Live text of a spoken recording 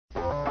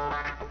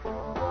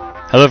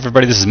Hello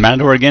everybody, this is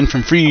Matador again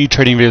from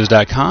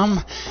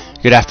freetradingvideos.com.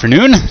 Good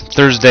afternoon,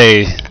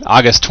 Thursday,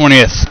 August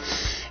 20th.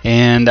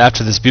 And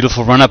after this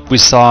beautiful run-up, we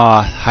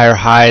saw higher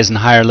highs and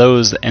higher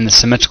lows in the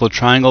symmetrical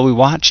triangle we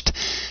watched.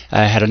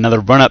 I had another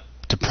run-up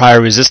to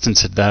prior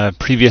resistance at the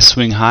previous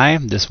swing high,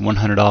 this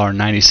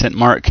 $100.90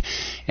 mark,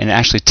 and it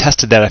actually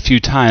tested that a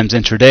few times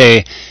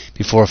intraday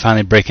before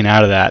finally breaking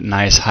out of that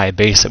nice high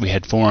base that we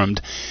had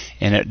formed.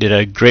 And it did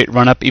a great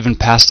run-up even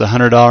past the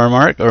 $100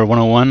 mark, or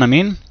 101 I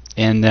mean.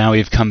 And now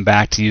we've come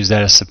back to use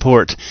that as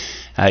support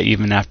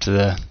even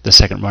after the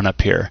second run up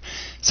here.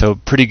 So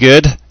pretty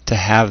good to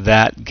have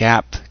that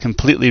gap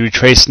completely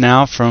retraced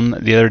now from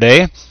the other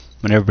day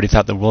when everybody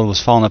thought the world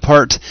was falling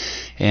apart,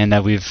 and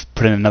we've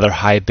put in another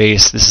high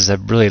base. This is a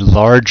really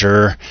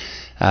larger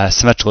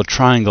symmetrical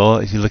triangle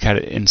if you look at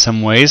it in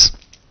some ways,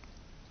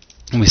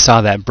 and we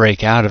saw that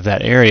break out of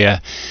that area,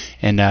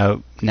 and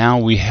now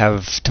we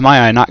have, to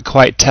my eye, not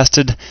quite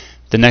tested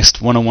the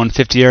next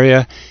 101.50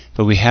 area,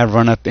 but we have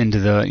run up into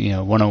the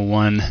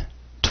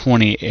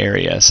 101.20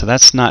 area, so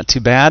that's not too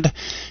bad.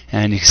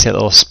 And you can see a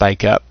little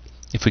spike up.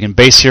 If we can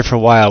base here for a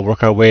while,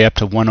 work our way up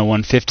to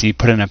 101.50,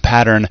 put in a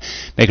pattern,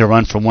 make a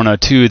run for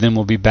 102, then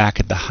we'll be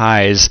back at the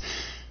highs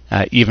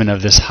even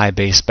of this high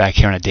base back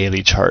here on a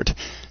daily chart.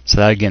 So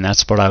that, again,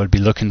 that's what I would be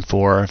looking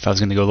for if I was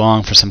going to go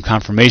long for some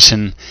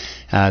confirmation.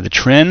 The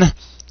trend,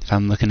 if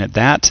I'm looking at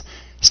that,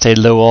 stayed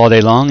low all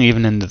day long,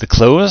 even into the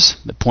close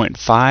at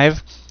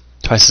 0.5.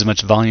 Twice as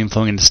much volume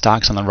flowing into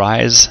stocks on the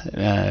rise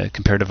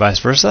compared to vice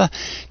versa.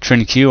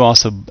 Trend Q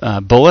also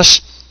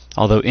bullish,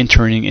 although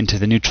entering into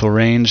the neutral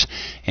range.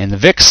 And the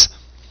VIX,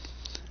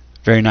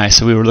 very nice.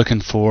 So we were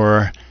looking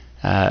for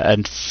a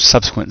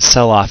subsequent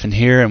sell-off in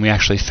here, and we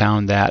actually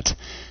found that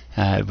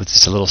with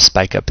just a little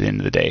spike up at the end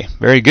of the day.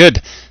 Very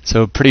good.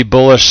 So pretty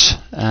bullish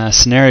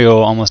scenario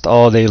almost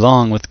all day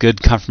long with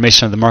good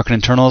confirmation of the market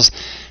internals.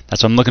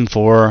 That's what I'm looking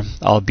for,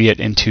 albeit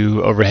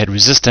into overhead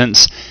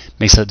resistance.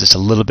 Makes it just a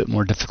little bit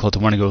more difficult to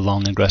want to go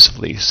long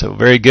aggressively. So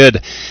very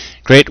good.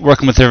 Great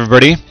working with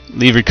everybody.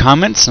 Leave your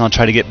comments, and I'll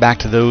try to get back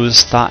to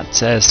those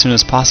thoughts as soon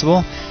as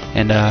possible.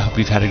 And hope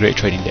you've had a great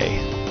trading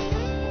day.